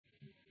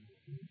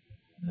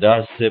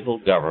Does civil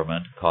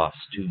government cost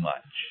too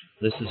much?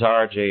 This is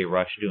R.J.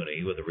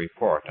 Rushdoony with a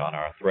report on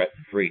our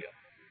threatened freedom.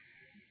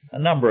 A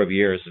number of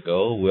years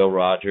ago, Will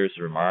Rogers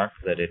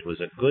remarked that it was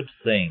a good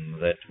thing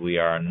that we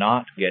are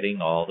not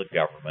getting all the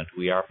government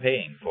we are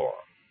paying for.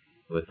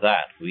 With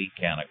that, we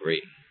can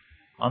agree.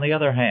 On the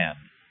other hand,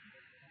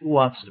 who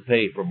wants to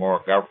pay for more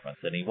government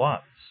than he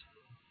wants?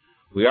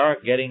 We are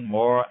getting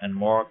more and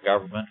more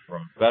government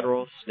from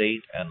federal,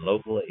 state, and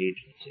local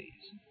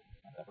agencies.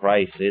 The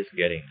price is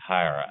getting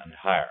higher and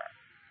higher.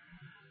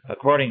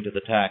 According to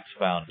the Tax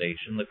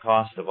Foundation, the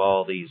cost of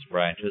all these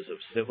branches of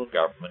civil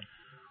government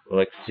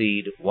will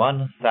exceed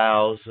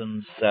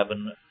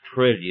 $1,007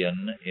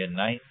 trillion in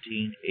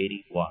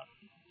 1981.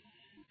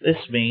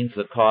 This means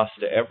the cost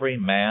to every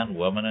man,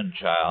 woman, and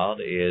child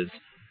is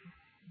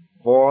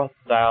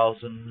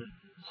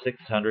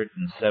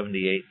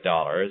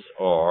 $4,678,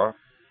 or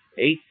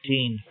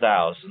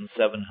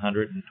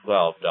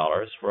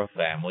 $18,712 for a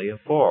family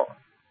of four.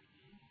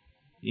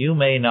 You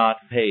may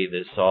not pay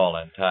this all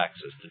in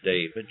taxes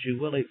today, but you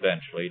will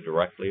eventually,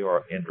 directly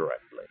or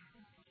indirectly.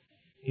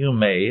 You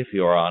may, if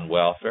you are on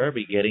welfare,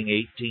 be getting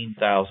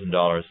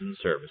 $18,000 in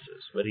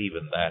services, but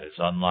even that is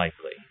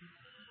unlikely.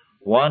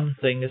 One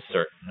thing is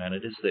certain, and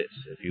it is this: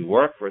 if you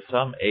work for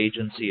some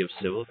agency of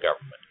civil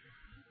government,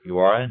 you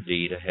are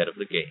indeed ahead of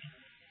the game.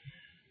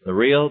 The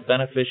real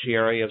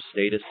beneficiary of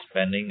status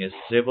spending is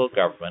civil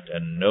government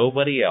and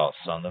nobody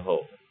else on the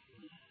whole.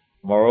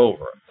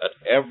 Moreover, at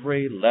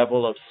every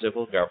level of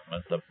civil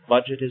government, the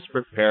budget is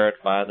prepared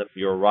by the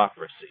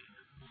bureaucracy,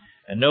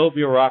 and no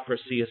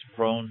bureaucracy is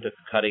prone to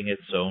cutting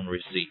its own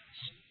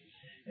receipts.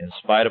 In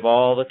spite of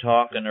all the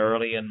talk in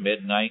early and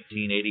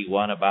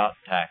mid-1981 about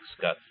tax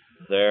cuts,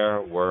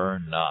 there were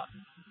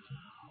none.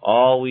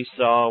 All we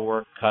saw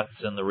were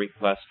cuts in the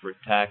request for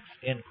tax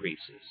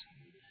increases.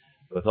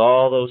 With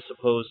all those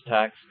supposed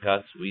tax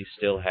cuts, we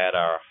still had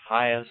our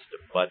highest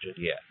budget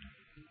yet.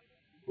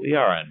 We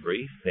are, in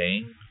brief,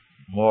 paying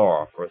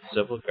more for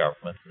civil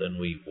government than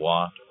we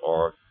want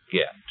or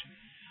get.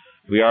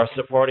 We are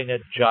supporting a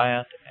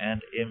giant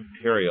and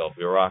imperial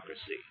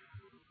bureaucracy,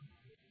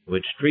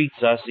 which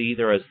treats us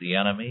either as the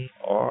enemy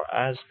or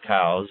as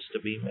cows to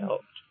be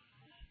milked.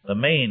 The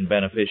main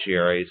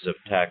beneficiaries of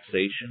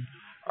taxation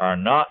are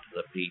not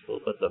the people,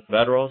 but the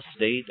federal,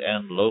 state,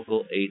 and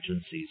local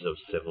agencies of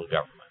civil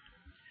government.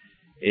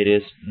 It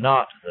is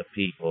not the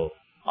people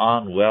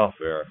on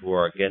welfare who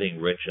are getting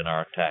rich in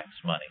our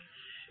tax money.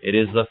 It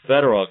is the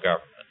federal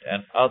government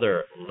and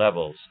other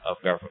levels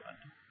of government.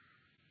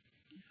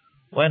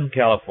 When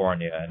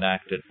California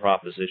enacted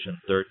Proposition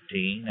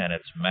 13 and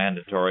its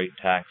mandatory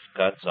tax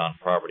cuts on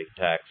property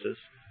taxes,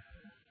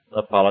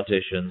 the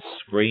politicians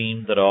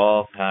screamed that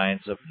all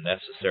kinds of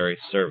necessary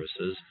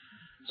services,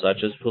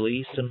 such as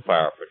police and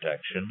fire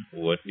protection,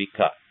 would be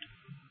cut.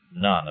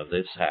 None of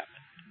this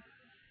happened.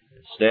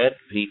 Instead,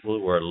 people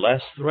were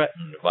less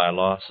threatened by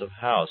loss of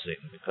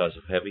housing because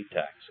of heavy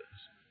taxes.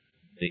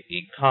 The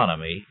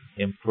economy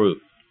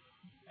improved,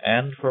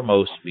 and for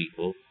most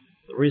people,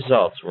 the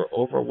results were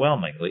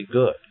overwhelmingly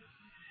good.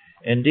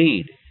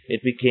 Indeed,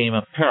 it became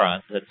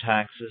apparent that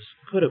taxes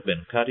could have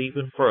been cut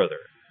even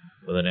further,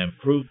 with an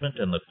improvement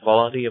in the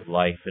quality of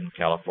life in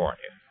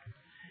California.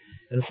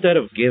 Instead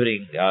of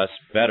giving us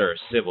better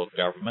civil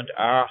government,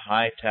 our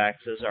high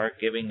taxes are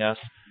giving us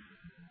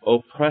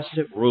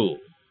oppressive rule,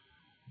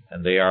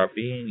 and they are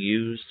being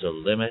used to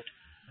limit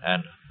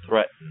and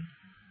threaten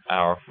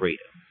our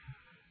freedom.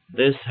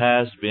 This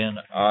has been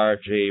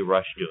R.J.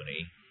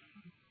 Rushdoony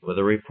with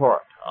a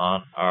report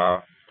on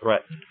our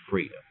threatened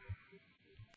freedom.